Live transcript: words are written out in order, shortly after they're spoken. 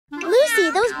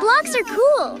These blocks are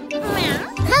cool.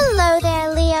 Hello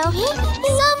there, Leo.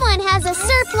 Someone has a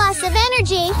surplus of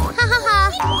energy. Ha ha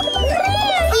ha.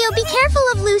 Leo, be careful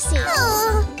of Lucy.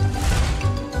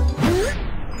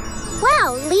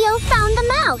 Wow, Leo found the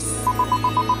mouse.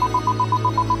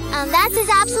 That's his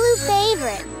absolute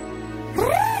favorite.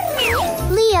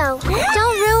 Leo,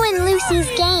 don't ruin Lucy's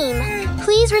game.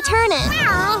 Please return it.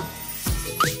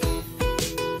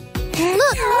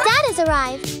 Look, Dad has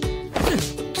arrived.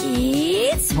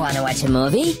 Kids, wanna watch a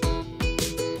movie?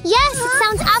 Yes, it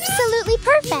sounds absolutely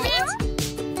perfect.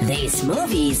 This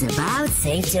movie is about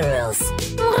safety rules.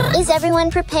 Is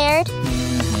everyone prepared?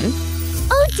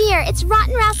 Oh dear, it's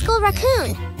Rotten Rascal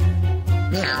Raccoon.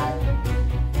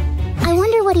 I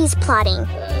wonder what he's plotting.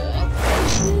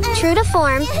 True to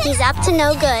form, he's up to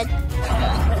no good.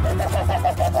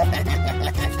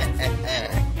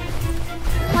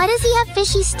 Why does he have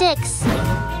fishy sticks?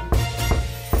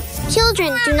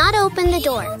 Children, do not open the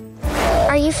door.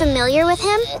 Are you familiar with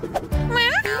him?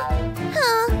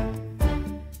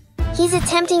 He's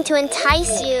attempting to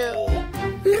entice you.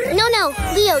 No,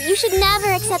 Leo, you should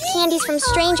never accept candies from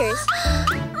strangers.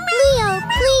 Leo,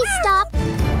 please stop.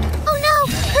 Oh no,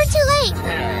 we're too late.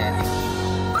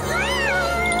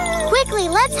 Quickly,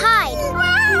 let's hide.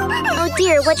 Oh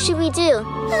dear, what should we do?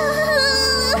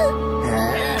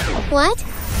 What?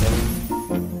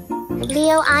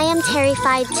 Leo, I am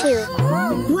terrified too.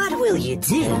 What will you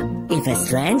do if a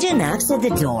stranger knocks at the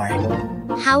door?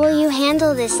 How will you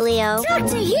handle this, Leo?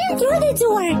 Doctor, here, through the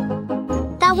door.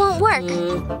 That won't work.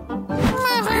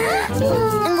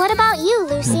 And what about you,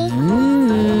 Lucy?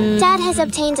 Dad has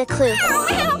obtained a clue.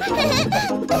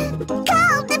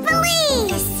 Call the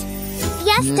police!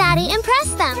 Yes, Daddy,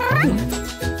 impress them.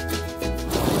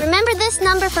 Remember this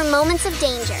number for moments of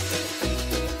danger.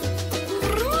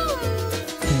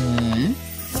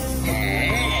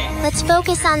 Let's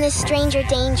focus on this stranger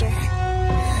danger.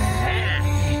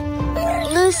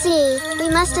 Lucy, we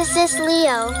must assist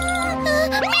Leo.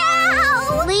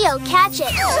 Leo, catch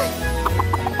it.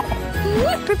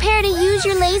 Prepare to use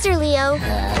your laser, Leo.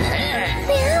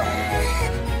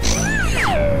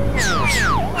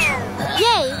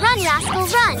 Yay, run, Rascal,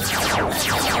 run.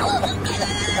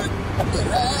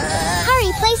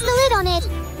 Hurry, place the lid on it.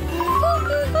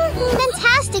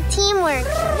 Fantastic teamwork.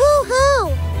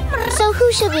 Woohoo! So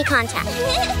who should we contact?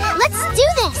 Let's do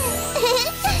this!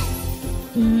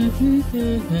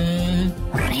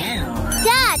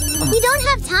 Dad, we don't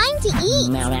have time to eat.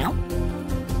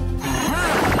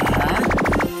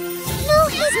 No,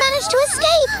 he's managed to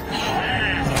escape.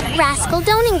 Rascal,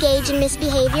 don't engage in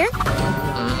misbehavior.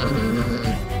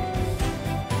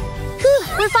 Whew,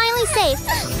 we're finally safe.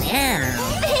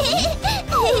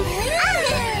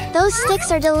 Those sticks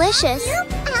are delicious.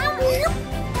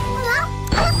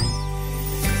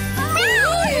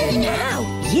 Now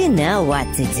you know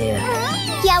what to do.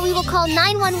 Yeah, we will call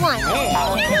 911.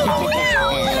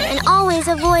 And always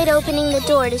avoid opening the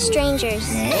door to strangers.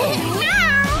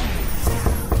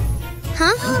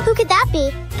 Huh? Who could that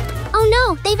be? Oh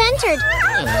no, they've entered.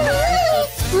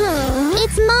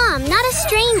 It's Mom, not a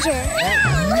stranger.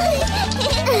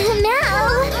 No.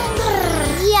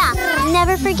 Yeah,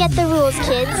 never forget the rules,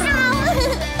 kids.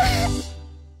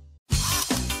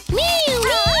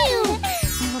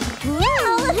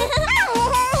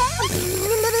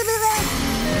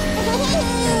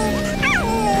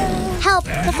 Help!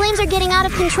 The flames are getting out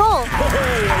of control.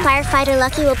 Firefighter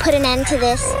Lucky will put an end to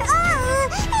this.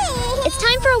 It's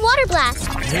time for a water blast.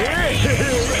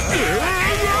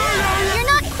 You're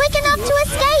not quick enough to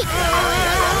escape.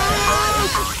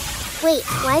 Wait,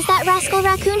 why is that Rascal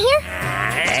Raccoon here?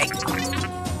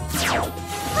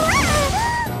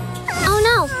 Oh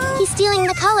no, he's stealing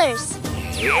the colors.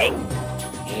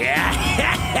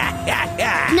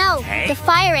 No, the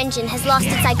fire engine has lost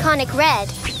its iconic red.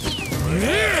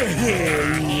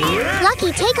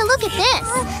 Lucky, take a look at this.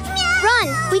 Run,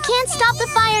 we can't stop the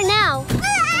fire now.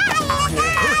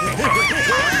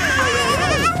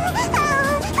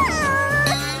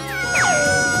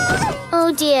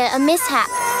 Oh dear, a mishap.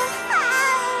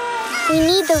 We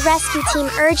need the rescue team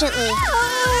urgently.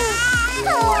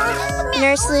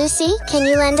 Nurse Lucy, can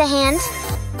you lend a hand?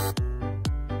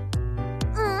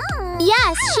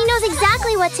 Yes, she knows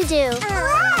exactly what to do.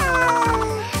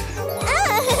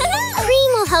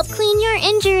 Cream will help clean your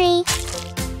injury.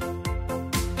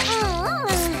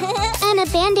 And a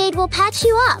Band-Aid will patch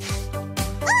you up.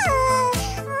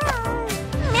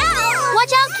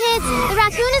 Watch out, kids! The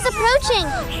raccoon is approaching!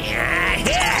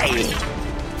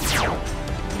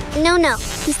 No,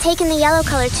 he's taken the yellow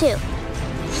color too.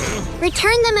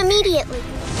 Return them immediately.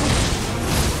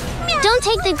 Don't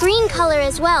take the green color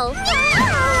as well.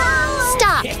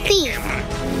 Stop, thief!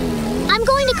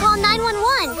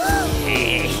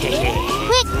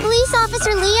 Police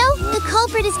Officer Leo, the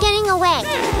culprit is getting away.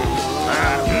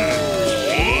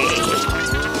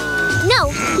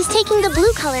 No, he's taking the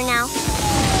blue color now.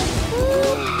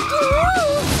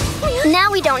 Now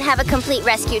we don't have a complete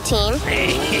rescue team.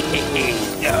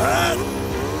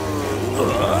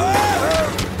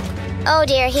 Oh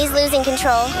dear, he's losing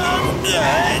control.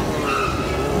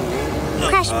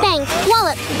 Crash, bang,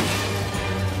 wallop.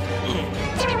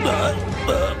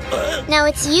 Now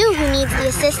it's you who needs the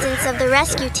assistance of the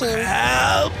rescue team.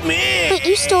 Help me! But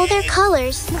you stole their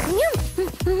colors.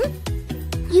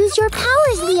 Use your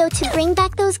powers, Leo, to bring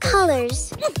back those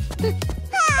colors.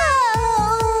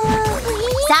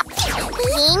 Zap!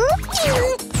 Zing!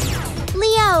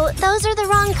 Leo, those are the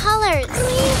wrong colors.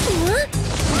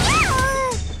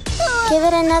 Give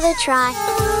it another try.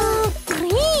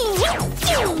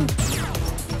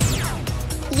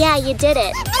 Yeah, you did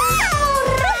it.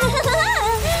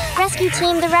 Rescue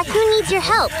team, the raccoon needs your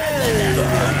help.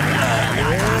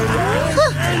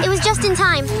 It was just in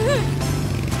time.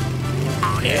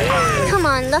 Come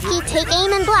on, Lucky, take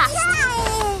aim and blast.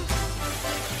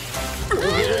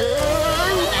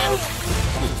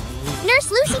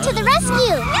 Nurse Lucy to the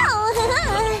rescue!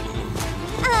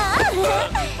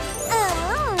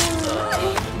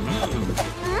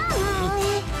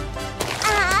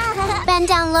 Bend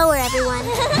down lower, everyone.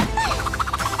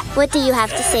 What do you have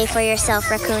to say for yourself,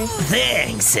 Raccoon?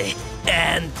 Thanks,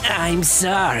 and I'm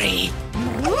sorry.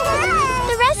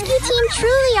 The rescue team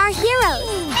truly are heroes.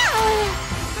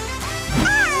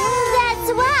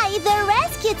 That's why the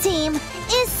rescue team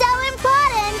is so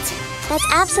important. That's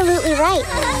absolutely right.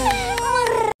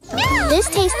 This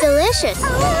tastes delicious.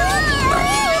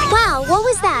 Wow, what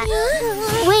was that?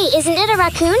 Wait, isn't it a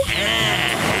raccoon?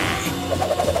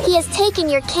 He has taken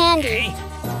your candy.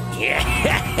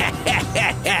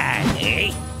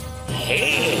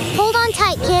 Hold on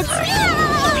tight, kids.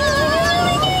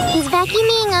 He's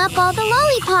vacuuming up all the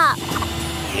lollipop.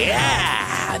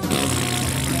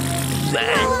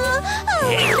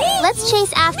 Let's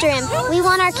chase after him. We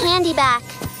want our candy back.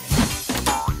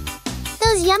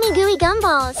 Those yummy gooey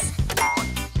gumballs.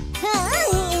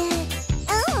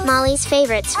 Molly's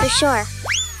favorites, for sure.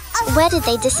 Where did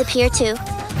they disappear to?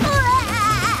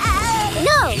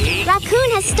 No!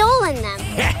 Raccoon has stolen them.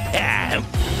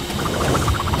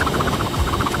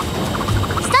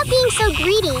 Stop being so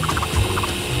greedy.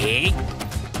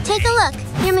 Take a look.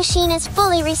 Your machine is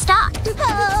fully restocked.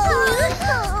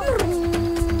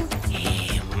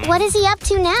 What is he up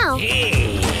to now?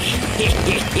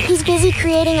 He's busy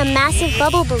creating a massive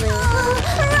bubble balloon.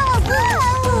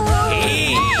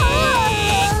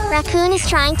 Raccoon is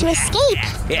trying to escape.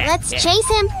 Let's chase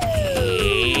him.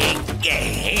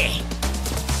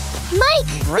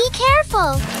 Mike, be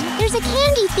careful. There's a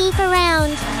candy thief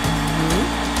around.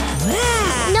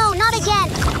 No, not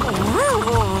again.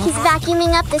 He's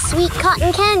vacuuming up the sweet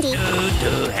cotton candy.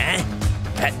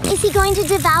 Is he going to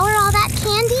devour all that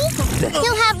candy?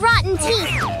 He'll have rotten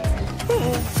teeth.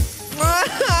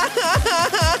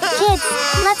 Kids,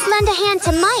 let's lend a hand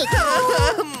to Mike.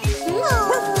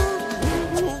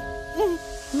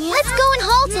 Let's go and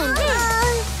halt him.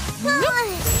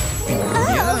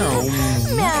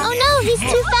 Oh no, he's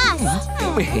too fast.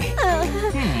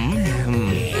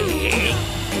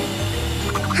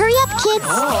 Hurry up, kids.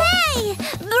 Hey!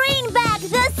 Bring back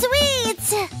the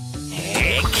sweets!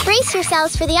 Brace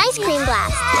yourselves for the ice cream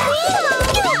blast.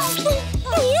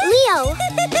 Leo.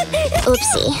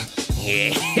 Oopsie.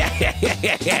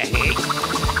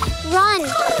 Run,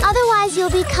 otherwise you'll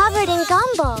be covered in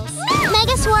gumballs.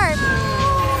 Mega swerve.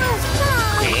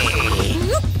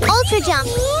 Ultra jump.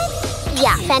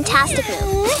 Yeah, fantastic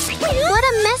move. What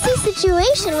a messy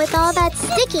situation with all that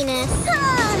stickiness.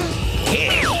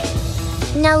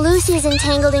 Now Lucy's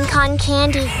entangled in cotton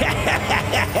candy.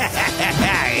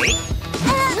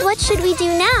 What should we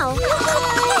do now?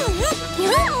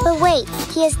 But wait,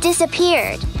 he has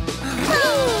disappeared.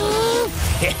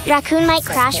 Raccoon might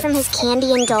crash from his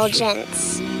candy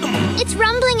indulgence. It's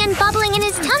rumbling and bubbling in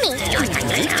his tummy.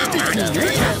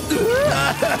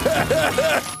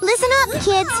 Listen up,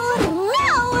 kids.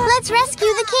 Let's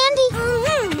rescue the candy.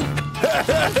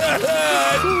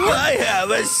 I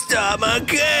have a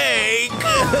stomachache.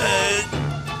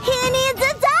 He needs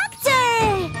a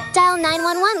doctor! Dial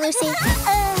 911, Lucy.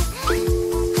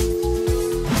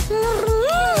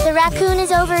 The raccoon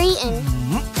is overeaten.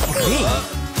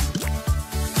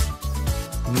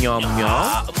 Yum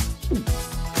yum.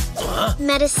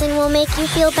 Medicine will make you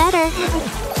feel better.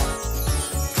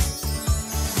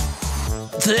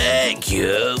 Thank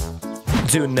you.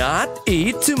 Do not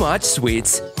eat too much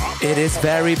sweets. It is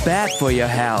very bad for your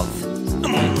health.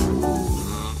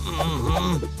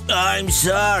 I'm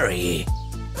sorry.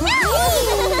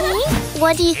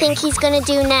 What do you think he's gonna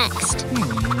do next?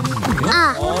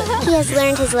 Ah, he has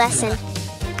learned his lesson.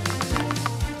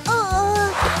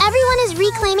 Everyone is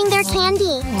reclaiming their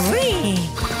candy.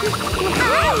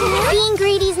 Being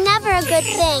greedy's never a good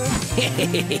thing.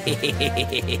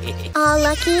 Aw,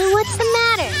 Lucky, what's the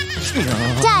matter?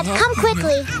 Dad, come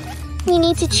quickly. We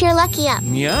need to cheer Lucky up.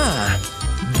 Yeah.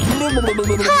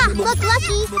 Ha! Look,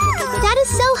 Lucky! That is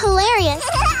so hilarious.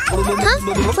 Huh?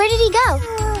 Where did he go?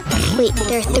 Wait,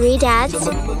 there are 3 dads?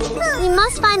 We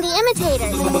must find the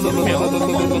imitators. 2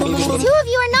 of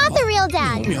you are not the real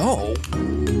dad. No.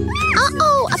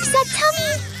 Uh-oh, upset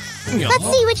tummy. Let's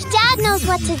see which dad knows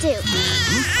what to do.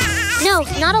 No,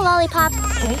 not a lollipop.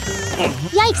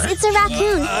 Yikes, it's a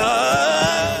raccoon.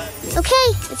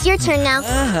 Okay, it's your turn now.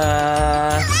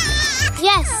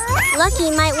 Yes,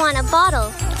 Lucky might want a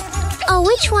bottle. Oh,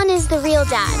 which one is the real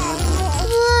dad?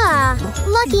 Ah,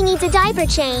 Lucky needs a diaper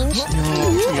change.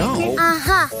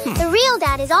 Aha, the real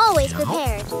dad is always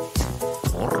prepared.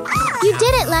 You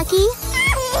did it, Lucky.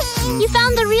 You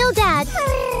found the real dad.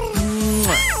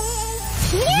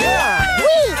 Wee!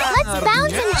 Let's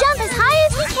bounce and jump as high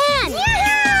as we can!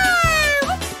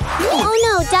 Oh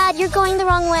no, Dad, you're going the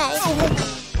wrong way.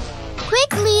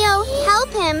 Quick, Leo,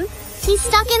 help him. He's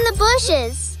stuck in the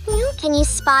bushes. Can you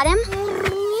spot him?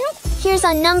 Here's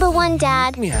our number 1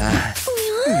 dad.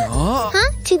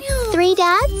 Huh? 2, 3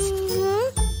 dads?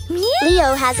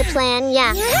 Leo has a plan,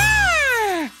 yeah.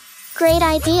 Great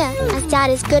idea, as Dad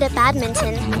is good at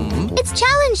badminton. It's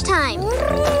challenge time.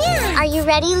 Are you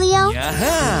ready, Leo?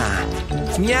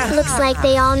 Looks like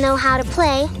they all know how to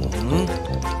play.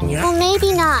 Well,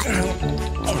 maybe not.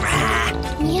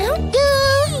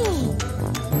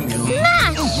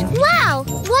 Smash! Wow,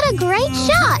 what a great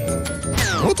shot!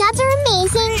 The dads are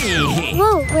amazing.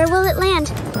 Whoa, where will it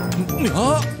land?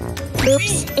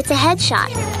 Oops, it's a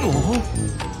headshot.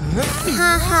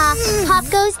 Haha, pop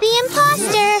goes the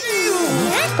imposter!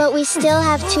 But we still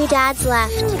have 2 dads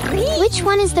left. Which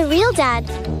one is the real dad?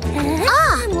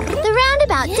 Ah, the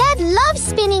roundabout. Dad loves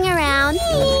spinning around.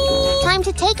 Time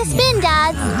to take a spin,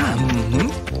 dads.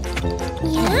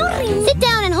 Sit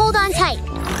down and hold on tight.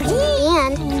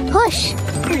 And push.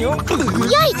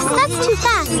 Yikes, that's too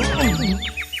fast.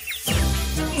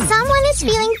 Someone is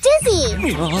feeling dizzy.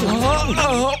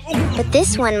 But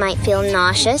this one might feel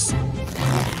nauseous.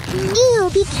 Ew,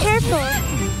 be careful.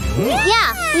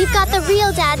 Yeah, we've got the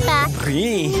real dad back.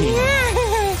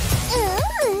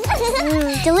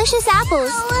 Delicious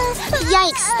apples.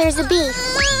 Yikes, there's a bee.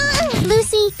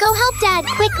 Lucy, go help Dad,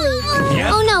 quickly.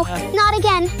 Oh no, not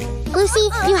again. Lucy,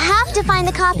 you have to find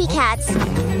the copycats.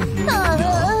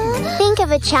 Think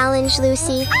of a challenge,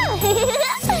 Lucy.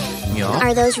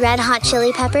 Are those red hot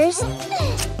chili peppers?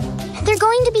 They're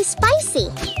going to be spicy.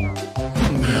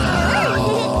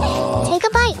 Take a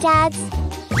bite, Dads.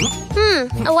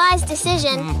 A wise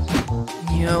decision.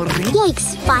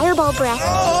 Yikes, fireball breath.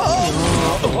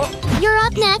 You're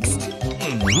up next.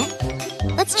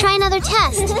 Let's try another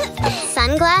test.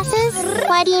 Sunglasses?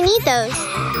 Why do you need those?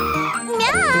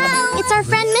 It's our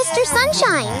friend Mr.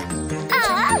 Sunshine.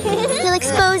 He'll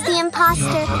expose the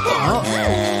imposter.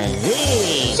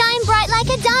 Shine bright like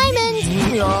a diamond.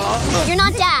 You're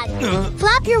not Dad.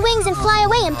 Flap your wings and fly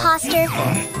away, imposter.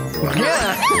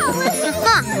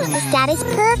 This dad is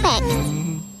perfect.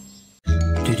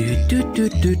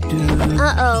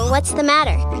 Uh-oh, what's the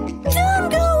matter? Don't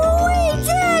go away,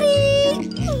 Daddy!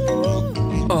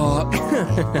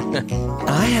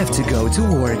 I have to go to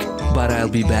work, but I'll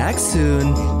be back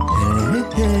soon.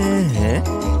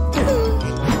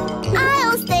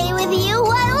 I'll stay with you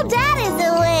while Dad is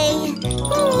away.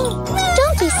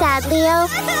 Don't be sad, Leo.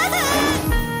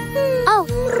 Oh,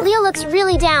 Leo looks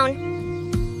really down.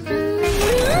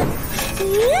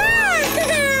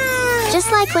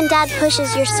 Just like when Dad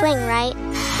pushes your swing, right?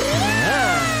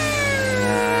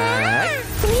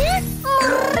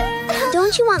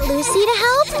 Don't you want Lucy to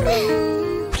help?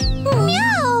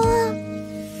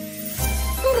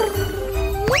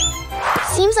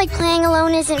 Seems like playing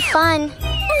alone isn't fun.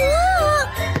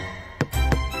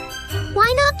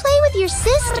 Why not play with your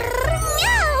sister?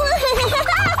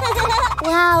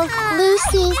 Wow,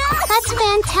 Lucy, that's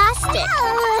fantastic.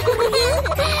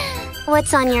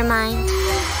 What's on your mind?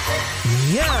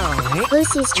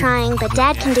 Lucy's trying, but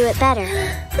Dad can do it better.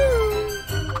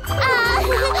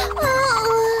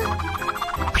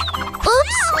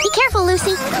 Oops! Be careful,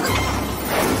 Lucy.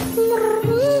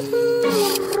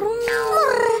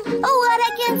 What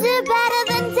I can do better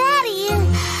than Daddy?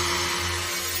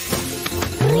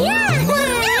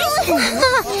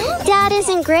 Dad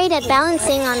isn't great at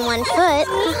balancing on one foot.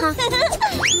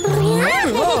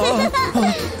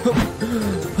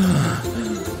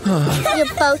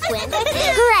 you'll both win.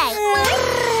 Hooray!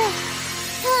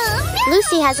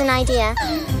 Lucy has an idea.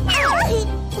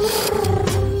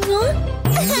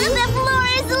 The floor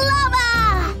is lava!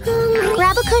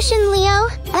 Grab a cushion, Leo.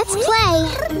 Let's play.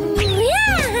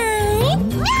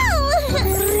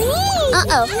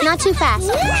 Uh-oh, not too fast.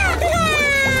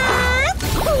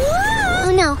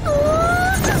 Oh, no.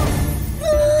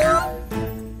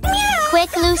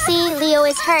 Quick, Lucy. Leo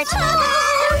is hurt.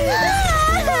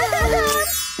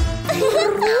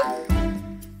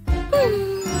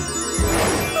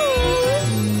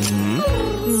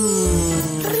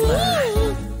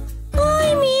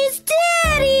 I miss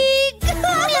Daddy!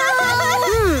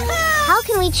 How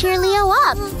can we cheer Leo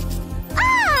up?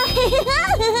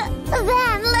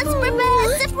 Then let's prepare a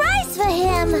surprise for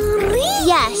him.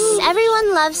 Yes,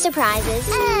 everyone loves surprises.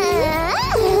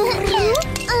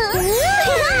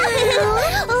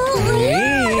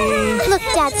 Look,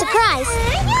 Dad's surprise.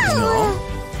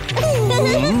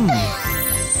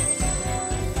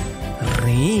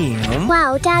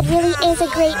 Wow, Dad really is a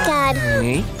great dad.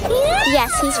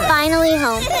 Yes, he's finally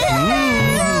home.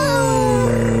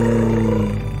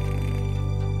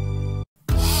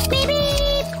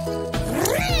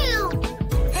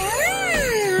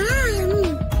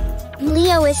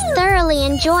 Leo is thoroughly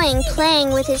enjoying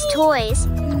playing with his toys.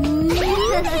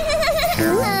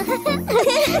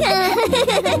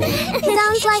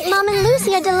 Sounds like Mom and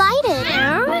Lucy are delighted.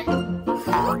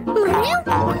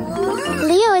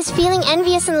 Leo is feeling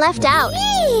envious and left out.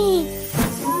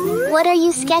 What are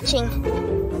you sketching?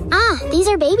 Ah, these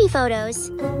are baby photos.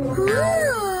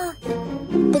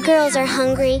 The girls are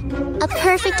hungry. A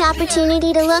perfect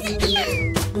opportunity to look.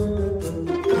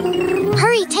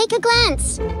 Hurry, take a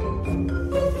glance.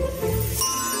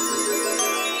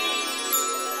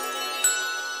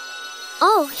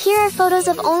 Oh, here are photos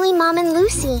of only Mom and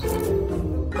Lucy.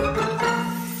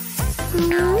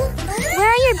 Where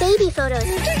are your baby photos?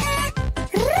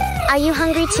 Are you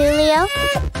hungry too, Leo?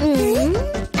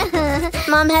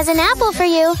 Mom has an apple for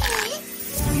you.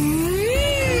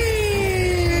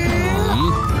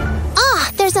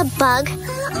 Ah, there's a bug.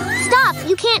 Stop,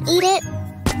 you can't eat it.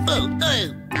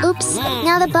 Oops,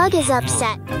 now the bug is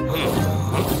upset.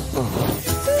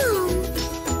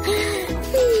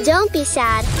 Don't be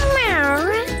sad.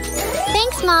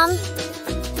 Thanks, Mom.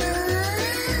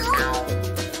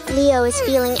 Leo is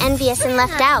feeling envious and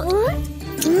left out.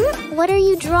 What are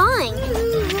you drawing?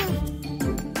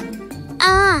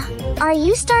 Ah, are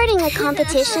you starting a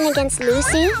competition against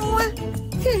Lucy?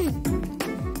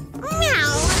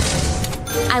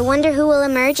 I wonder who will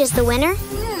emerge as the winner?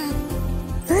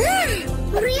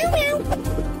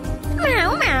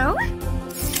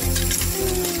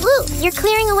 Blue, you're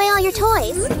clearing away all your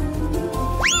toys.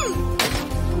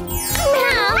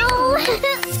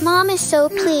 Mom is so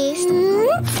pleased.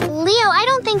 Leo, I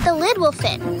don't think the lid will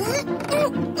fit.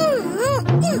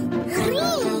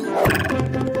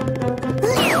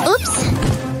 Oops.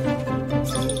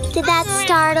 Did that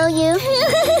startle you?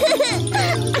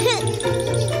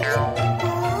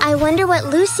 I wonder what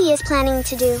Lucy is planning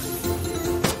to do.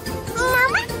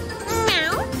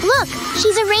 Look,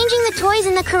 she's arranging the toys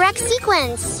in the correct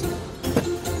sequence.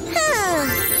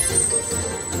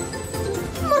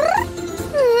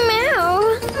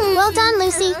 Well done,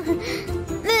 Lucy.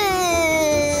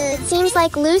 It seems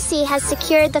like Lucy has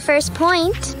secured the first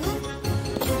point.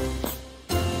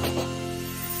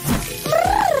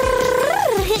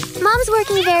 Mom's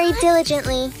working very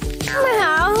diligently.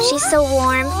 She's so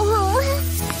warm.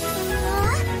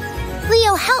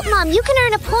 Leo, help Mom. You can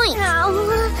earn a point.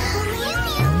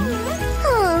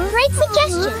 Great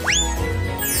suggestion.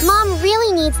 Mom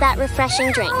really needs that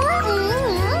refreshing drink.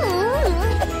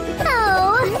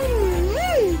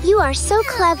 You are so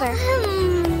clever.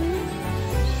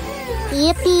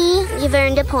 Yippee! You've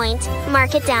earned a point.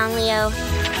 Mark it down, Leo.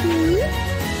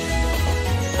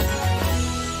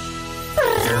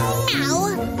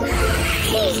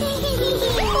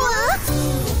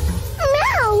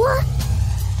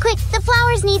 Quick, the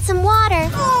flowers need some water.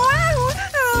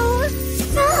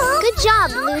 Good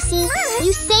job, Lucy.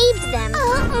 You saved them.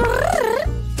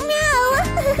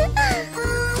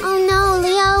 Oh no,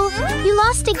 Leo. You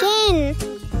lost again.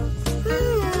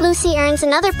 Lucy earns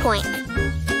another point.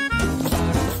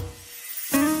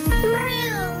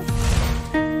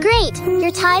 Great!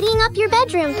 You're tidying up your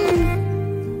bedroom.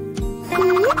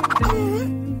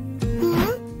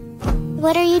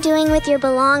 What are you doing with your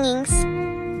belongings?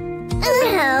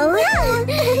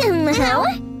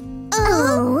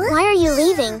 Why are you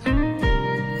leaving?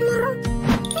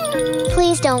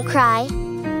 Please don't cry.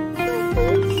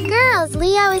 Girls,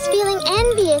 Leo is feeling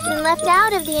envious and left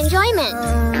out of the enjoyment.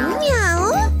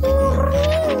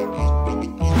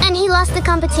 And he lost the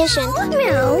competition.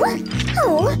 No.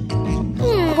 Oh.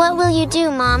 What will you do,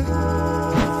 Mom?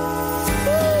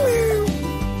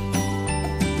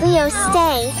 Leo,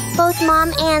 stay. Both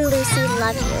Mom and Lucy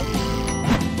love you.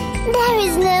 There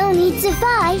is no need to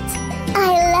fight.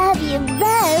 I love you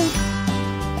both.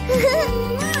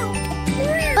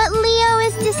 But Leo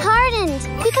is disheartened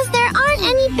because there aren't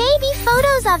any baby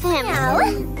photos of him.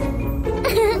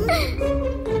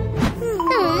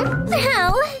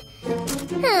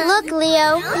 Look,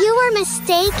 Leo, you were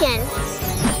mistaken.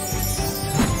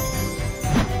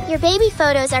 Your baby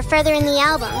photos are further in the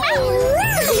album.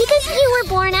 Because you were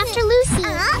born after Lucy.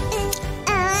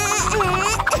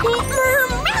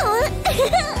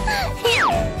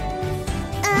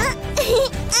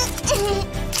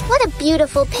 What a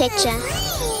beautiful picture.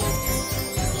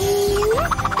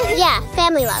 Yeah,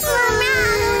 family love.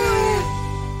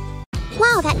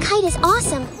 Wow, that kite is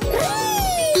awesome.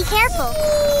 Be careful.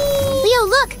 Leo,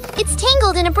 look! It's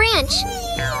tangled in a branch.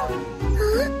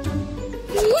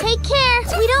 Take care.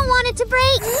 We don't want it to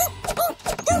break.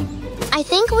 I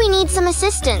think we need some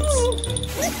assistance.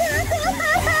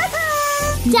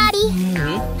 Daddy!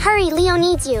 Hurry, Leo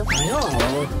needs you.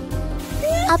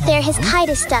 Up there, his kite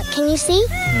is stuck. Can you see?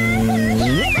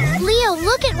 Leo,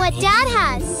 look at what Dad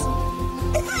has.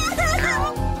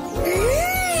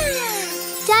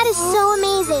 Dad is so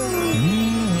amazing.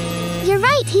 You're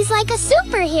right, he's like a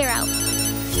superhero.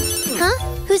 Huh?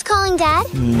 Who's calling Dad?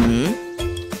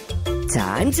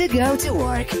 Time to go to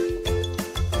work. I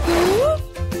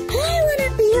want to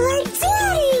be like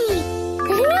Daddy.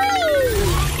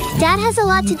 Dad has a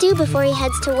lot to do before he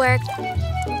heads to work.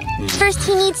 First,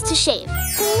 he needs to shave.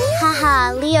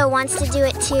 Haha, Leo wants to do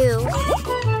it too.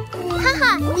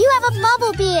 Haha, you have a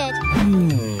bubble beard.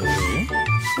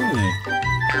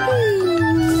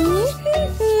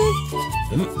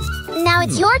 Now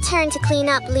it's your turn to clean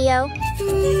up, Leo.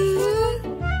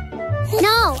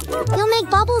 No, you'll make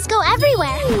bubbles go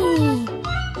everywhere.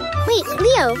 Wait,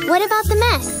 Leo, what about the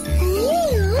mess?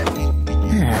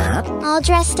 All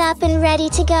dressed up and ready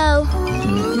to go.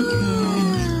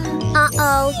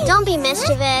 Uh-oh, don't be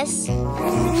mischievous.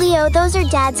 Leo, those are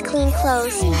Dad's clean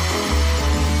clothes.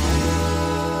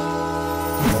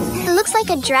 It looks like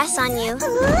a dress on you.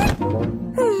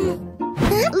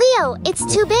 Leo, it's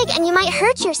too big and you might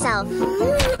hurt yourself.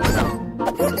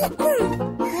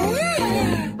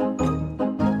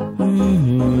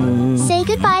 Say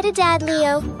goodbye to Dad,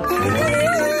 Leo.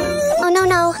 Oh, no.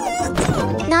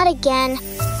 Not again.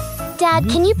 Dad,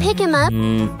 can you pick him up? I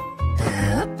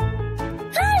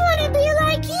want to be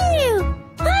like you.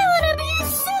 I want to be a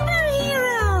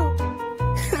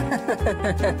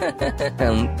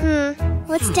superhero.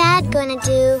 What's Dad gonna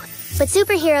do? But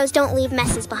superheroes don't leave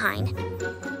messes behind.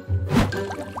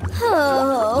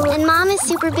 Oh. And Mom is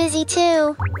super busy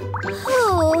too.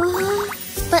 Oh.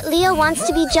 But Leo wants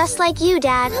to be just like you,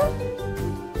 Dad.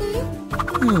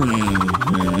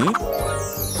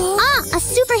 Ah, a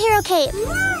superhero cape.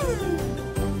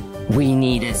 We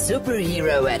need a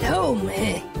superhero at home.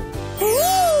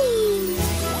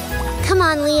 Come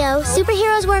on, Leo.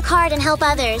 Superheroes work hard and help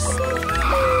others.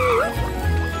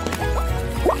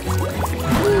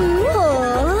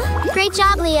 Great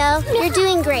job, Leo. You're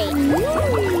doing great.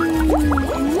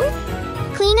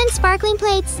 Clean and sparkling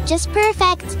plates, just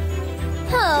perfect.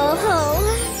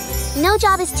 No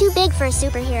job is too big for a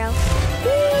superhero.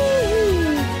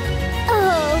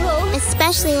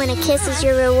 Especially when a kiss is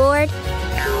your reward.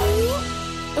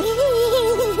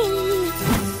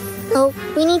 Oh,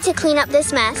 we need to clean up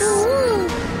this mess.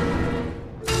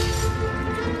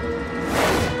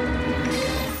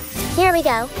 Here we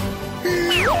go.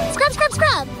 Scrub, scrub,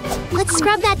 scrub! Let's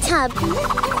scrub that tub.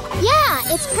 Yeah,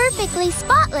 it's perfectly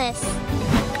spotless.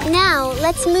 Now,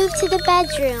 let's move to the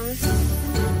bedroom.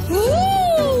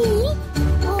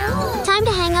 Time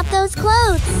to hang up those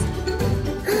clothes.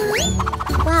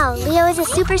 Wow, Leo is a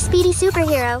super speedy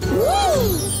superhero.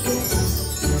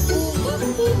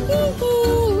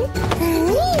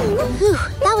 Whew,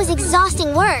 that was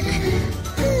exhausting work.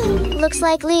 Looks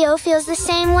like Leo feels the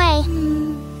same way.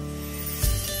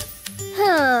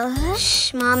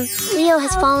 Shh, Mom. Leo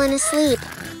has fallen asleep.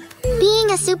 Being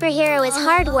a superhero is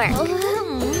hard work.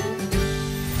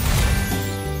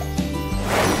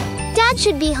 Dad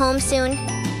should be home soon.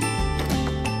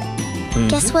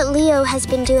 Guess what Leo has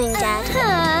been doing, Dad?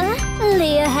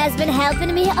 Leo has been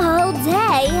helping me all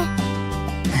day.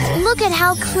 Look at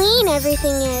how clean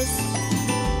everything is.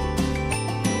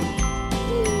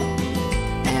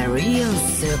 A real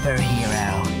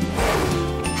superhero.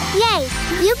 Yay!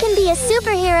 You can be a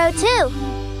superhero too.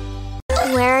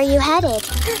 Where are you headed?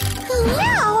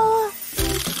 No.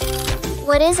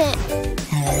 What is it?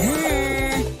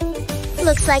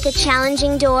 looks like a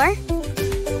challenging door.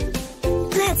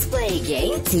 Let's play a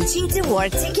game teaching to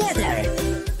work together.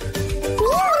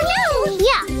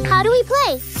 Yeah, how do we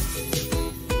play?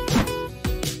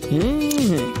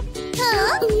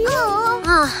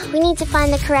 Oh, we need to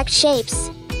find the correct shapes.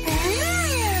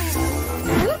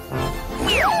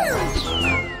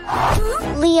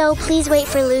 Leo, please wait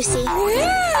for Lucy.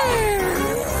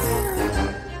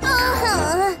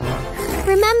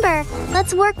 Remember,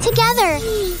 let's work together.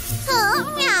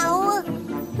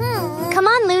 Come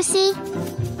on, Lucy.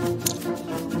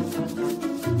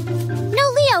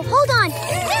 No, Leo, hold on.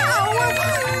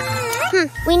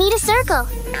 We need a circle.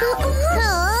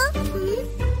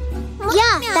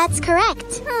 Yeah, that's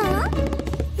correct.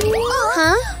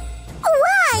 Huh?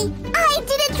 Why? I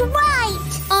did it right!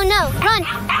 Oh no, run!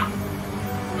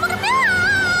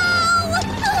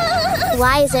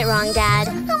 Why is it wrong, Dad?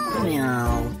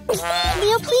 No.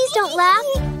 Leo, please don't laugh.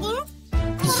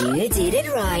 You did it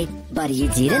right, but you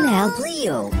didn't help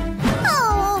Leo.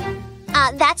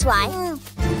 That's why.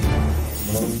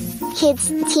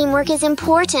 Kids, teamwork is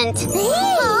important.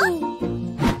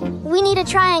 We need a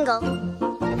triangle.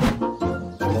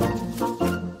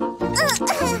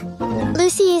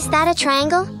 Lucy, is that a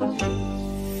triangle?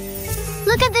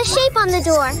 Look at the shape on the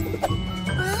door.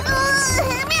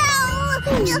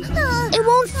 It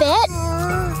won't fit.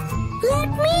 Let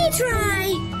me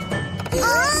try.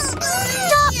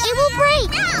 Stop! It will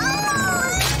break.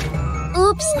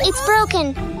 Oops, it's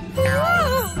broken.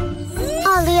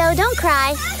 Oh, Leo, don't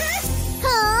cry.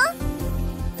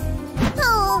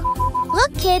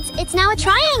 Look, kids, it's now a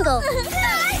triangle.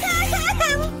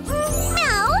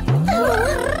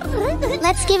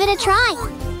 Let's give it a try.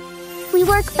 We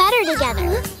work better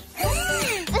together.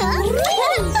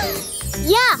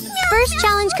 Yeah, first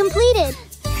challenge completed.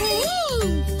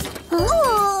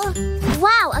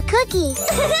 Wow, a cookie.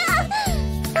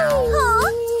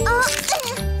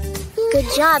 Good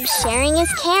job, sharing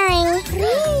is caring.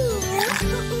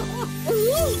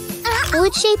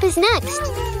 Which shape is next?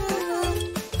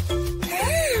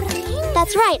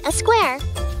 That's right, a square.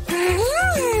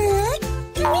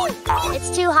 It's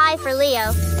too high for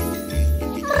Leo.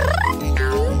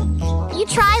 You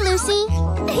try, Lucy.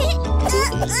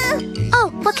 Oh,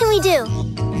 what can we do?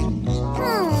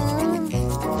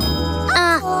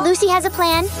 Lucy has a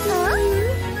plan.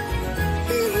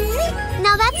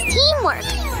 Now that's teamwork.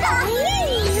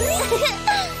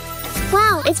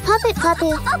 Wow, it's Puppet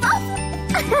Puppy.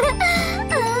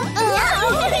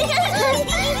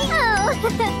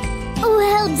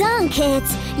 Well done,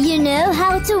 kids. You know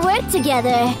how to work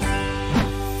together.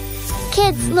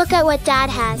 Kids, look at what Dad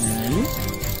has.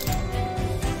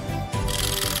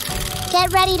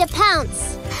 Get ready to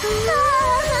pounce.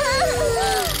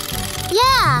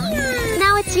 Yeah!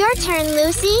 Now it's your turn,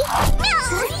 Lucy.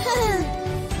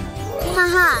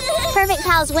 Haha, Perfect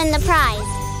Pals win the prize.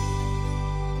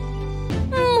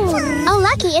 Oh,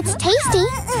 lucky, it's tasty.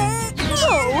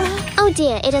 Oh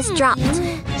dear, it has dropped.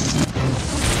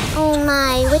 Oh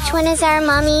my, which one is our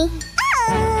mommy?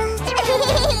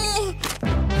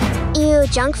 Ew,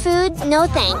 junk food? No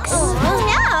thanks.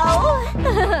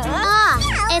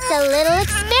 It's a little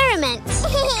experiment.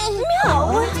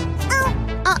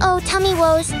 Uh-oh, tummy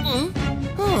woes.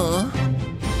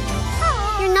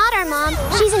 You're not our mom.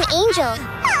 She's an angel.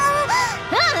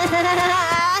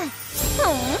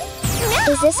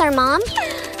 Is this our mom?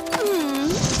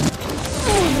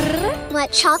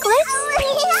 What, chocolates?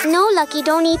 No, Lucky,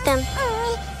 don't eat them.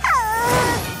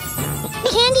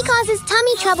 Candy causes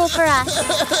tummy trouble for us.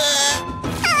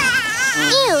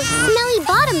 Ew, smelly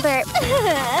bottom burp.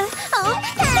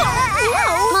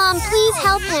 Mom, please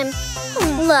help him.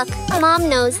 Look, Mom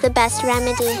knows the best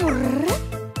remedy.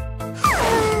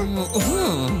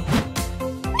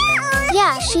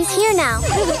 Yeah, she's here now.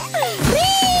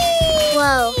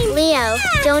 Whoa, Leo,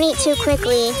 don't eat too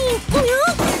quickly.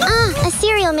 A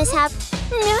cereal mishap.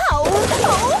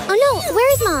 Oh no, where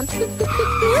is Mom?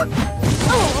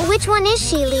 Which one is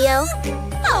she, Leo?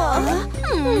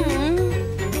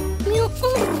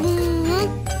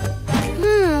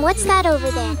 What's that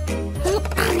over there?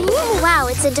 Wow,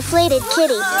 it's a deflated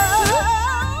kitty.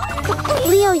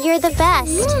 Leo, you're the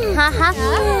best. Haha.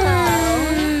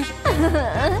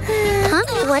 Huh?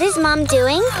 What is Mom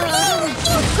doing?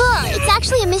 Oh, it's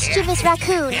actually a mischievous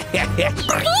raccoon.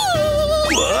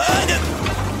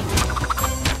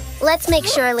 Let's make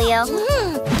sure, Leo.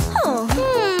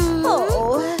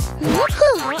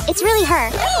 It's really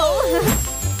her.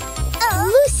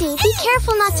 Lucy, be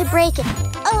careful not to break it.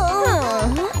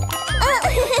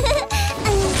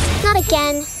 Not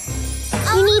again.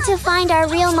 We need to find our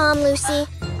real mom, Lucy.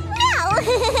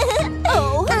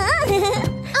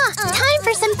 Time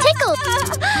for some tickles.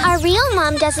 Our real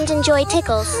mom doesn't enjoy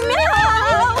tickles.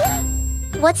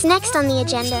 What's next on the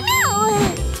agenda?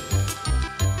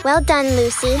 Well done,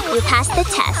 Lucy. You passed the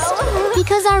test.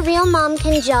 Because our real mom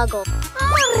can juggle.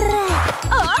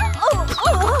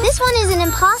 This one is an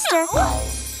imposter.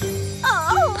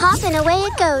 Pop and away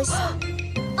it goes.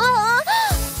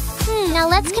 Now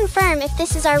let's confirm if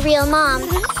this is our real mom.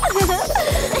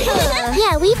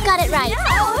 Yeah, we've got it right.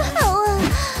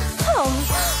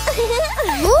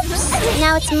 Oops!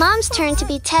 Now it's Mom's turn to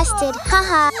be tested.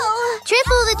 Haha.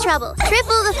 Triple the trouble,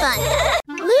 triple the fun.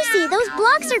 Lucy, those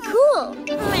blocks are cool.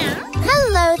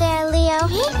 Hello there, Leo.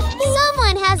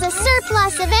 Someone has a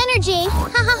surplus of energy.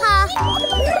 Ha ha ha.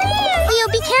 Leo,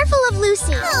 be careful of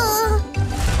Lucy.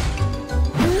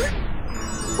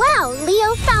 Wow,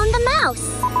 Leo found the mouse.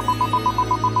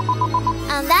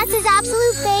 That's his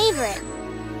absolute favorite.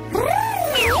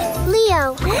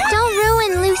 Leo, don't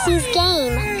ruin Lucy's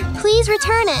game. Please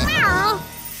return it.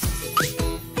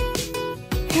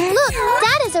 Look,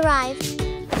 Dad has arrived.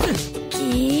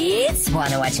 Kids,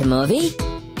 wanna watch a movie?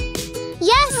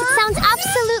 Yes, it sounds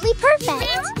absolutely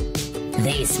perfect.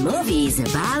 This movie is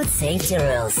about safety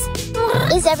rules.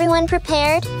 Is everyone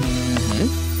prepared?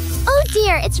 Oh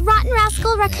dear, it's Rotten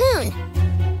Rascal Raccoon.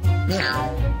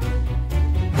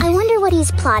 I wonder what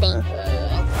he's plotting.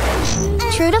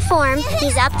 True to form,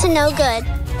 he's up to no good.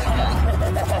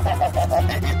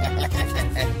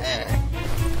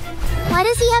 Why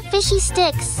does he have fishy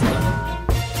sticks?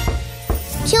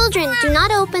 Children, do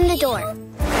not open the door.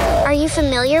 Are you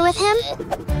familiar with him?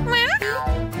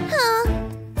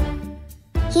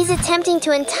 He's attempting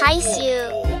to entice you.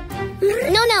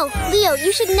 No, Leo,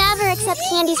 you should never accept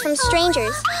candies from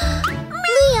strangers.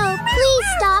 Leo, please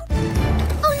stop.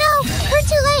 Oh no, we're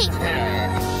too late.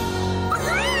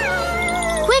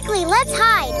 Quickly, let's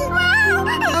hide.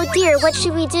 Oh dear, what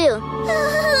should we do?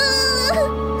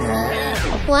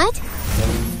 What?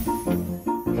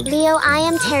 Leo, I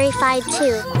am terrified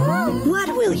too. What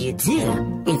will you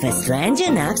do if a stranger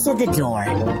knocks at the door?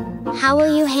 How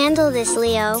will you handle this,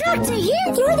 Leo? Talk to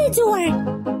him through the door.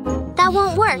 That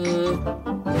won't work.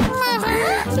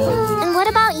 And what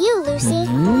about you, Lucy?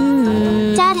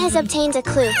 Dad has obtained a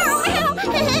clue.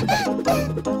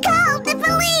 Call the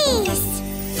police!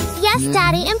 Yes,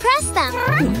 Daddy, impress them.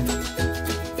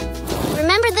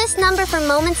 Remember this number for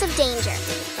moments of danger.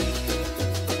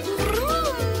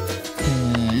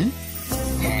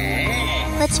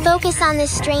 Let's focus on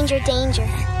this stranger danger.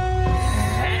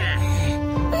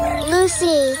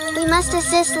 Lucy, we must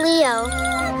assist Leo.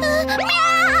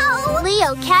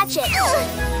 Leo, catch it.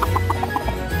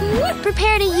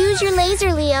 Prepare to use your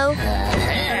laser, Leo.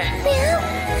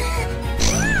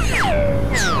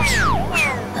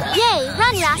 Yay,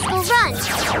 run, rascal, run.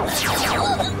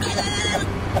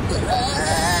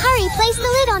 Hurry, place the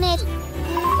lid on it.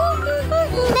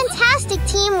 Fantastic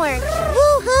teamwork.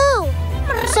 Woohoo!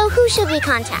 So who should we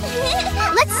contact?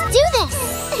 Let's do this.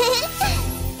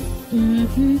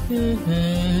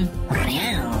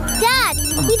 Dad,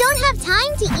 we don't have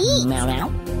time to eat.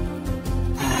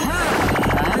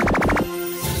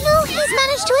 No, he's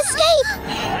managed to escape.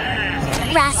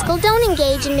 Rascal, don't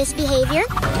engage in misbehavior.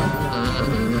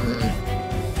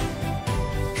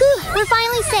 Whew, we're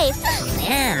finally safe.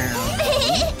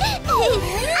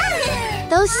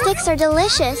 Those sticks are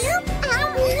delicious.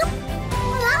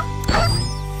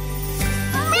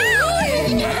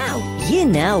 Now you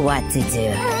know what to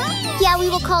do. Yeah, we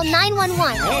will call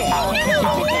 911.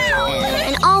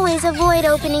 And always avoid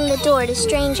opening the door to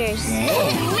strangers.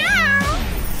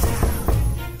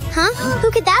 Huh?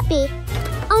 Who could that be?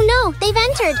 Oh no, they've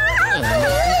entered.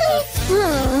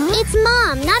 It's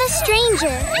Mom, not a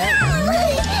stranger.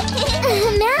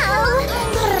 No.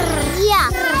 Yeah,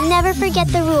 never forget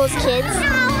the rules, kids.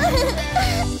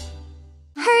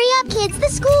 Hurry up, kids, the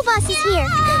school bus is here.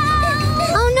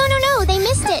 Oh, no, they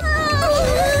missed it.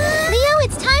 Leo,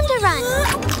 it's time to run.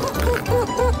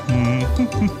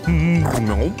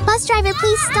 No. Bus driver,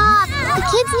 please stop. The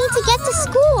kids need to get to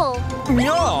school.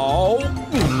 No.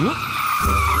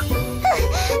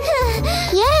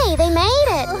 Yay, they made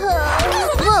it.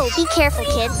 Whoa, be careful,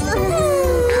 kids.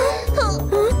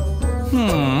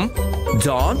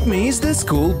 Don't miss the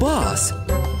school bus.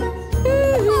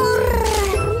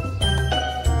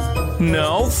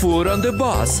 No food on the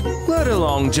bus, let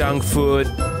alone junk food.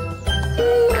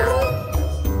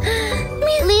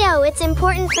 Leo, it's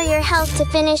important for your health to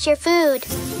finish your food.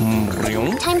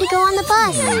 Time to go on the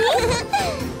bus.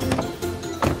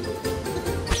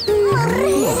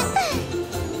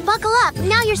 Buckle up,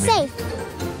 now you're safe.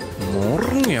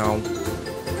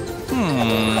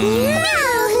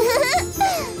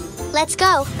 Let's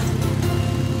go.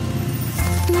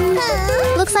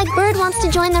 Looks like Bird wants to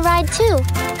join the ride too.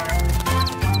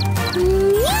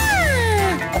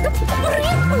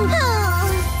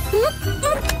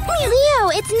 Leo,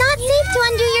 it's not safe to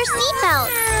undo your seatbelt.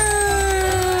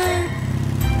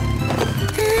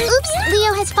 Oops,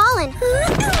 Leo has fallen.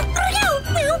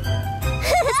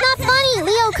 It's not funny.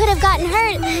 Leo could have gotten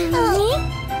hurt.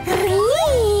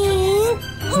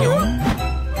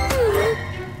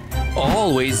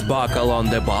 Always buckle on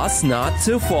the bus not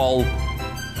to fall.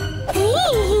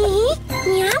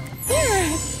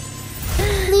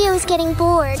 Leo's getting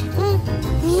bored.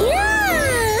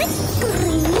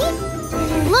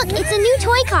 Look, it's a new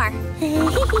toy car.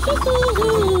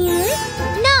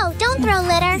 No, don't throw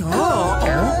litter.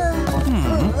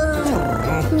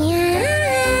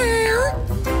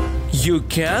 You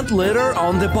can't litter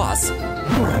on the bus.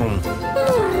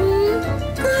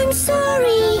 I'm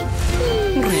sorry.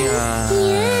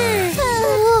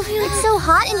 Oh, it's so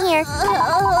hot in here.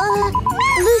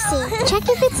 Lucy, check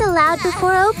if it's allowed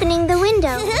before opening the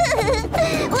window.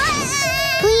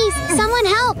 Please, someone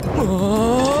help.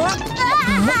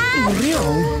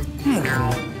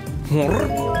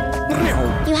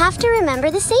 You have to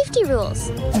remember the safety rules.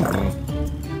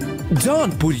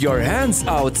 Don't put your hands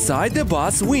outside the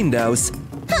bus windows.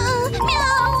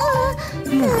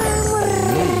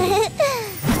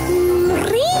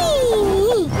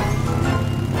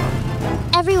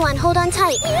 Everyone, hold on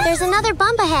tight. There's another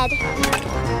bump ahead.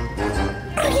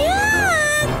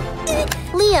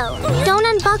 Leo, don't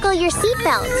unbuckle your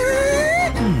seatbelt.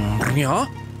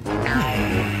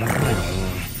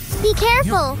 Be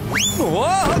careful.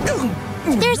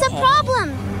 There's a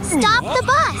problem. Stop the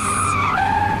bus.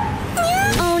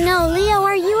 Oh no, Leo,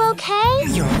 are you okay?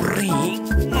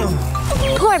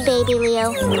 Poor baby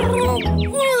Leo.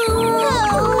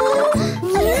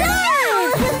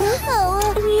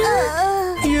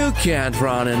 You can't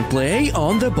run and play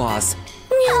on the bus.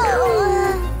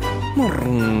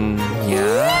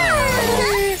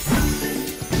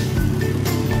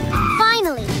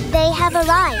 Finally, they have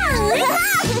arrived.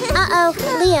 Uh-oh,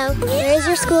 Leo, here is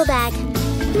your school bag.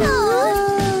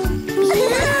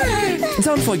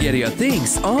 Don't forget your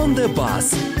things on the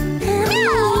bus.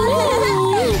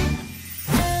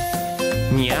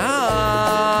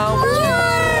 Meow.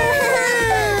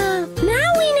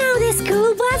 Now we know the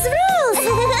school bus rules.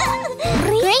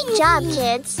 Great job,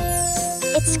 kids.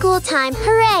 It's school time.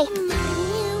 Hooray!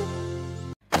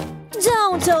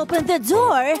 Don't open the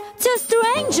door to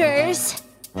strangers.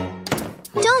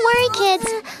 Don't worry, kids.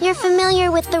 You're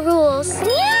familiar with the rules.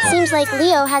 Seems like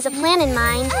Leo has a plan in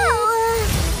mind.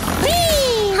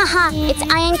 Haha, it's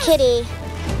Iron Kitty.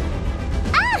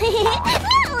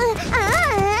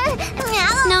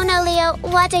 No, Leo.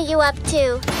 What are you up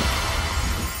to?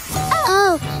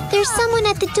 Oh, there's someone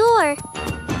at the door.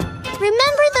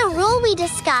 Remember the rule we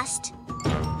discussed?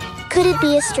 Could it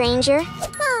be a stranger?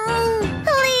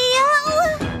 Leo!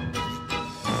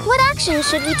 What action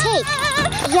should we take?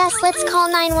 Yes, let's call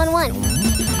 911.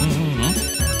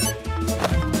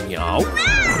 Meow.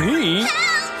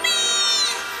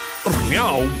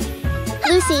 Meow.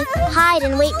 Lucy, hide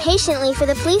and wait patiently for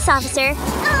the police officer.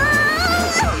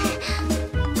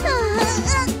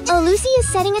 Oh, Lucy is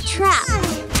setting a trap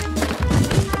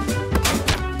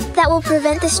that will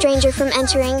prevent the stranger from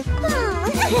entering.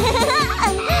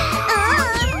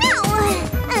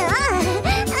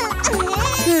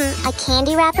 A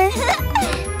candy wrapper?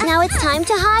 Now it's time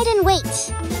to hide and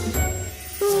wait.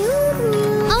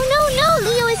 Oh no,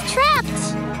 Leo is trapped!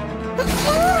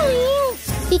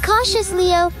 Be cautious,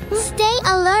 Leo. Stay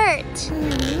alert.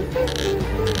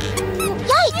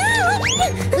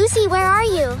 Yikes! Lucy, where are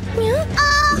you?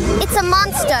 It's a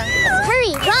monster.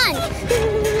 Hurry, run!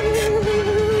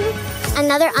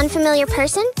 Another unfamiliar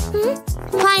person?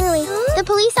 Finally, the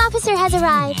police officer has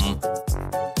arrived.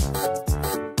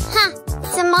 Huh,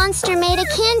 it's a monster made of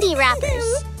candy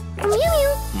wrappers.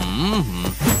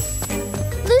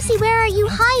 Lucy, where are you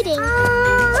hiding?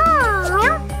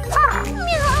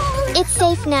 It's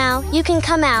safe now. You can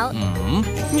come out.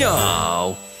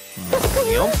 Meow.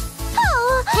 Meow.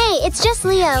 Hey, it's just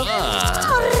Leo.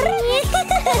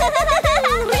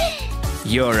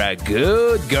 You're a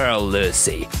good girl,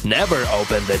 Lucy. Never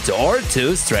open the door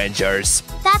to strangers.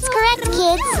 That's correct,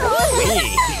 kids.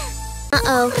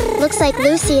 Uh-oh, looks like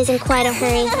Lucy is in quite a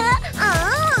hurry.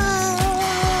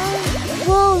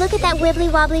 Whoa, look at that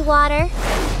wibbly-wobbly water.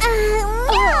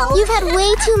 You've had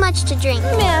way too much to drink.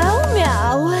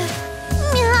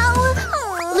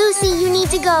 Lucy, you need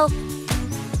to go.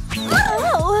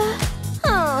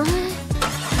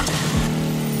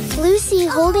 Lucy,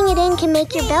 holding it in can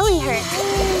make your belly hurt.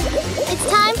 It's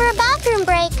time for a bathroom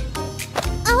break.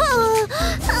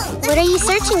 What are you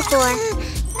searching for?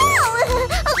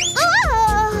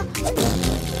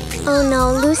 Oh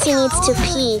no, Lucy needs to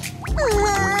pee.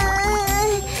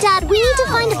 Dad, we need to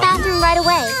find a bathroom right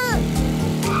away.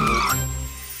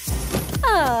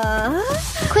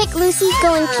 Quick, Lucy,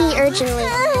 go and pee urgently.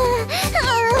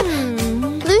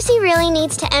 Lucy really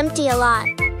needs to empty a lot.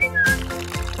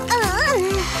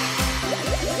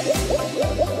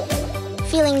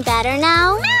 Feeling better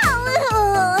now?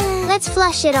 Let's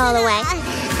flush it all away.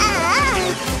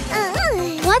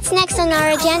 What's next on our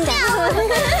agenda?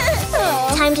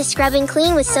 Time to scrub and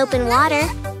clean with soap and water.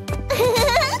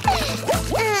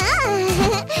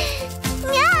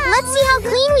 Let's see how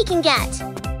clean we can get.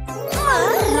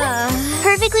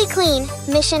 Perfectly clean.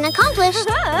 Mission accomplished.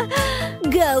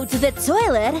 Go to the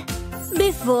toilet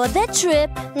before the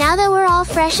trip. Now that we're all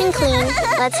fresh and clean,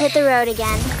 let's hit the road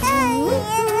again.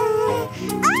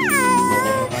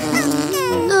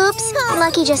 Oops,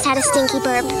 Lucky just had a stinky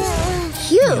burp.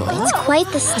 Phew, it's quite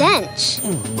the stench.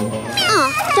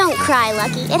 Oh, don't cry,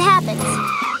 Lucky. It happens.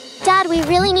 Dad, we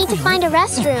really need to find a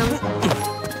restroom.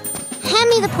 Hand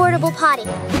me the portable potty.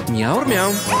 Meow,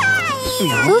 meow.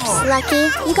 Oops, Lucky.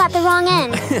 You got the wrong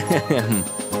end.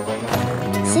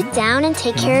 Sit down and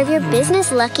take care of your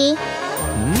business, Lucky.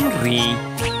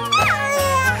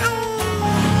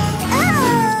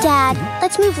 Dad,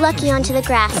 let's move Lucky onto the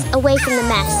grass, away from the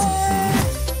mess.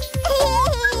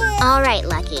 All right,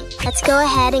 Lucky. Let's go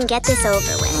ahead and get this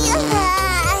over with.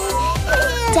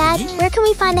 Dad, where can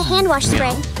we find the hand wash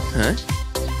spray? Huh?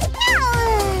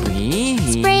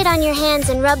 Spray it on your hands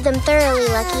and rub them thoroughly,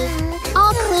 Lucky.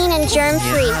 All clean and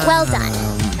germ-free. Well done.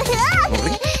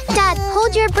 Dad,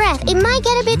 hold your breath. It might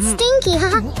get a bit stinky,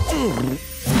 huh?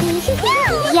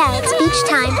 Yeah, it's beach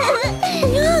time.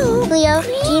 Leo,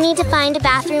 do you need to find a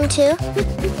bathroom too?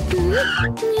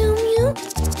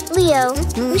 Leo,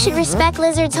 we should respect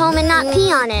Lizard's home and not pee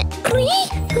on it.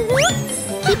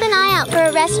 Keep an eye out for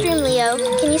a restroom, Leo.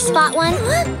 Can you spot one?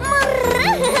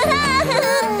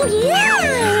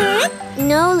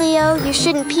 No, Leo, you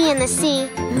shouldn't pee in the sea.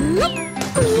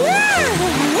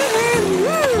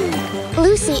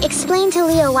 Lucy, explain to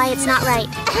Leo why it's not right.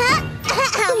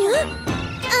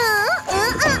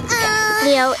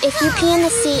 Leo, if you pee in the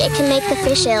sea, it can make the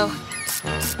fish ill.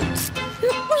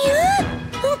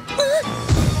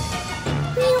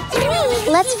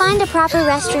 Let's find a proper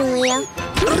restroom, Leo.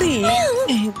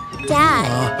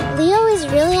 Dad, Leo is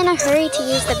really in a hurry to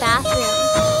use the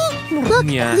bathroom. Look,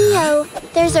 Leo,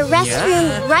 there's a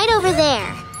restroom right over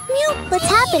there. What's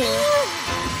happening?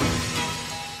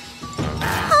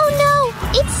 Oh no,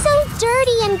 it's so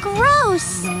dirty and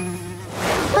gross.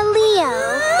 But Leo,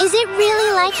 is it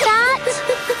really like that?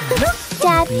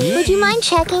 Dad, would you mind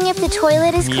checking if the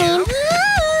toilet is clean?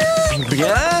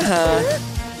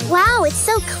 Wow, it's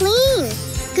so clean.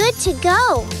 Good to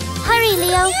go. Hurry,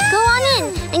 Leo. Go on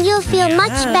in, and you'll feel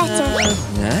much better.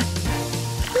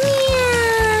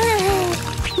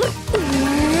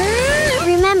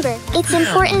 Remember, it's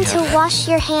important to wash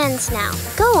your hands now.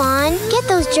 Go on, get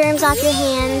those germs off your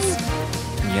hands.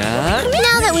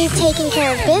 Now that we've taken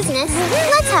care of business,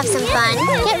 let's have some fun.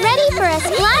 Get ready for a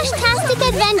splash-tastic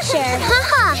adventure.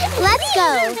 Haha, let's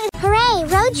go. Hooray,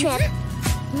 road trip.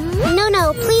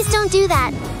 No, please don't do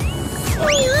that.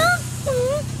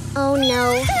 Oh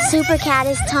no, Super Cat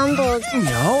is tumbled.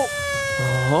 No.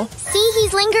 See,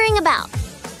 he's lingering about.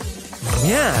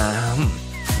 Yeah.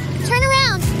 Turn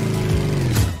around.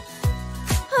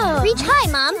 Reach high,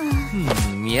 Mom.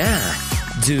 Yeah.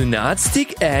 Do not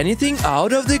stick anything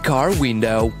out of the car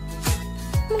window.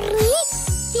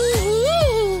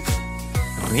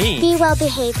 Be well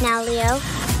behaved now, Leo.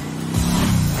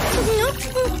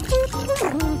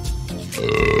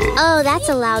 Oh, that's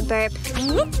a loud burp.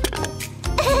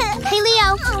 Hey,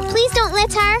 Leo, please don't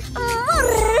litter her.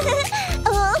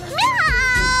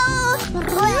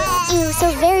 Ew,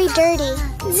 so very dirty.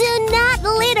 Do not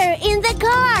litter in the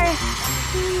car.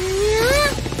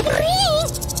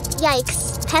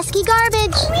 Yikes, pesky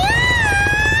garbage.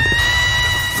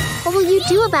 What will you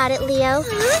do about it, Leo?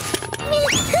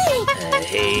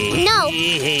 No.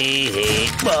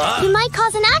 You might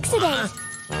cause an accident.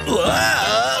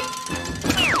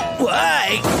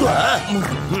 Why?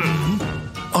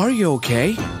 Are you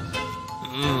okay?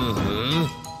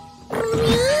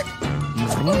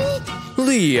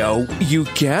 Leo, you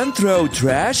can't throw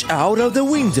trash out of the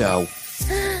window.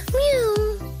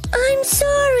 I'm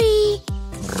sorry.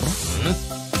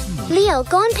 Leo,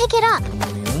 go and pick it up.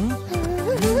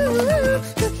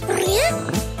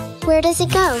 Where does it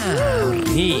go?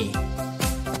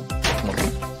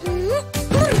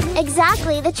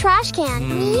 Exactly, the trash can.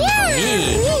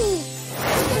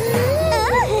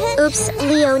 Oops,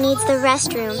 Leo needs the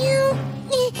restroom.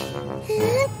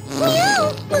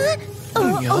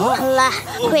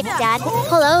 Quick, Dad,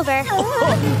 pull over. I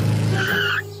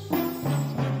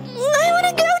want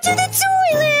to go to the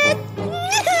toilet!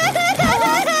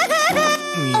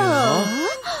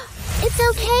 It's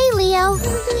okay, Leo.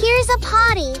 Here's a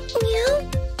potty.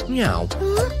 Meow.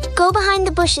 Go behind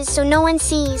the bushes so no one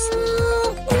sees.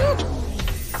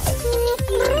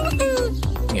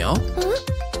 Meow.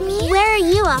 Where are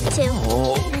you off to?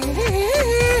 Oh.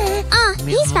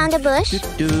 He's found a bush.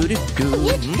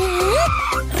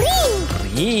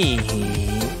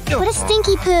 What a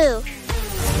stinky poo.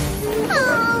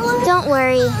 Don't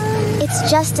worry. It's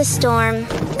just a storm.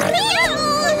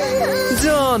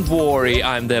 Don't worry,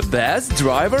 I'm the best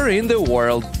driver in the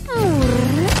world.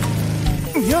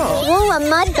 Whoa, a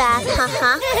mud bath,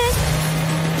 haha.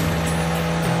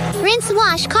 Rinse,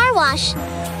 wash, car wash.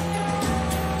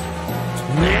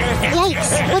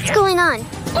 Yikes, what's going on?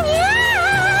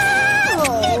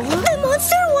 The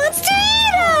monster wants to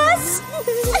eat us!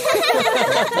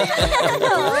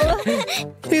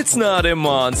 It's not a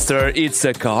monster, it's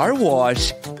a car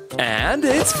wash. And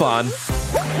it's fun.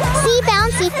 See,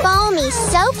 bouncy, foamy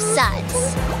soap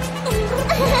suds.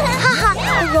 Haha,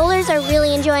 the rollers are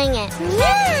really enjoying it.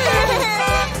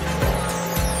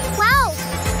 Wow!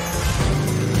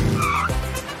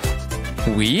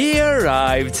 We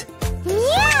arrived.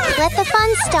 Let the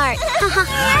fun start.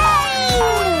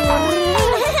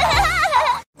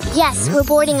 Yes, we're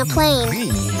boarding a plane.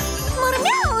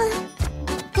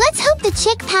 Let's hope the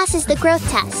chick passes the growth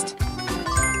test.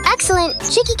 Excellent.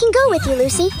 Chicky can go with you,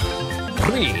 Lucy.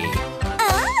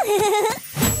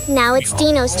 Now it's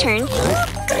Dino's turn.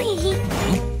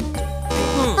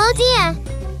 Oh dear.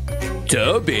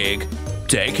 Too big.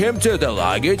 Take him to the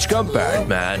luggage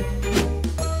compartment.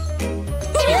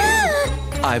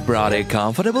 I brought a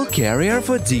comfortable carrier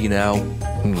for Dino.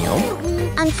 Meow.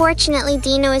 Unfortunately,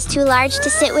 Dino is too large to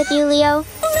sit with you, Leo.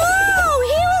 No!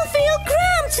 He will feel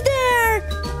cramped there!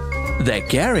 The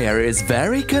carrier is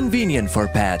very convenient for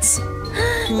pets.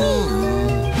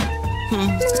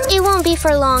 It won't be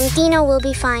for long. Dino will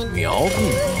be fine. Meow.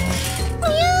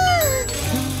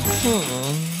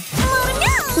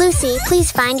 Lucy,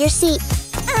 please find your seat.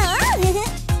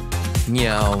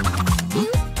 Meow.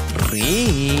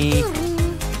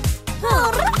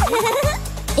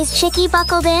 Is Chicky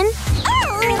buckled in?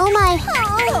 Oh my.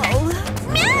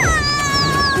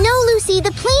 No, Lucy,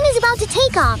 the plane is about to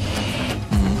take off.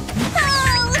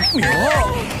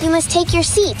 You must take your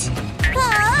seat.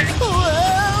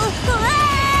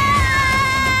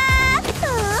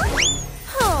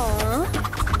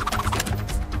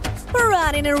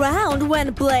 Running around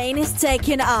when plane is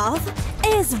taking off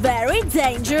is very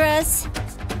dangerous.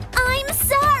 I'm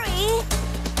sorry!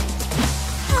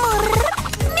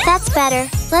 That's better.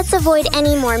 Let's avoid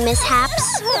any more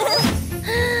mishaps.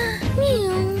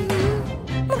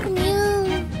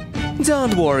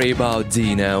 Don't worry about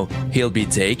Dino. He'll be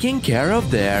taken care of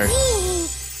there.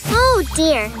 Oh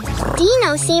dear.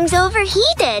 Dino seems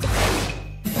overheated.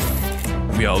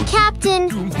 Meow. Captain,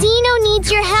 Dino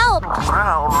needs your help.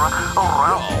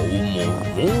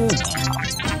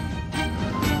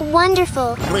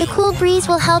 Wonderful. The cool breeze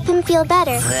will help him feel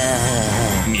better.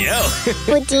 Meow.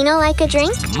 Would Dino like a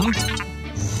drink?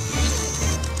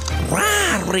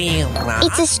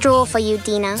 It's a stroll for you,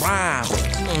 Dino.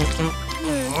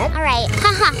 All right.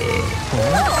 Haha.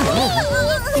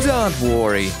 Don't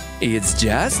worry. It's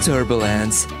just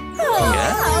turbulence.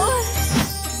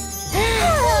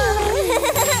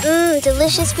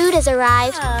 Delicious food has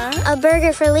arrived. A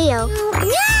burger for Leo.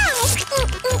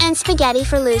 And spaghetti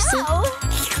for Lucy.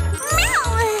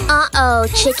 Uh-oh,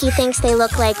 Chicky thinks they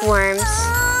look like worms.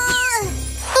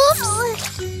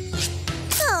 Oops!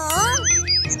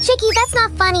 Chicky, that's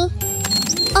not funny.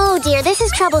 Oh dear, this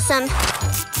is troublesome.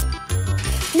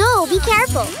 No, be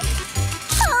careful.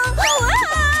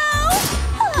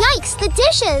 Yikes, the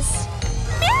dishes!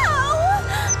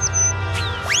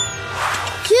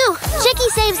 Phew, Chicky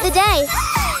saves the day.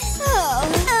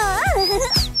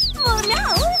 Oh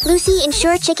no! Lucy,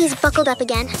 ensure Chicky's buckled up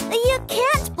again. You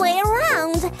can't play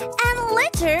around and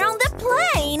litter on the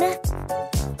plane!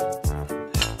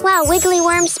 Wow, wiggly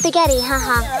worm spaghetti,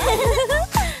 haha.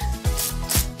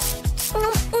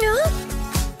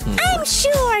 I'm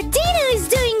sure Dino is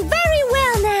doing very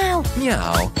well now!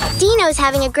 Meow. Dino's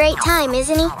having a great time,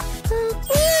 isn't he?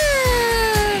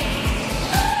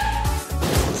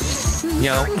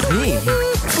 Meow.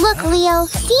 Look, Leo,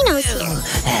 Dino's here.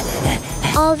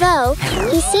 Although,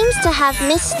 he seems to have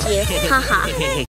missed you, haha.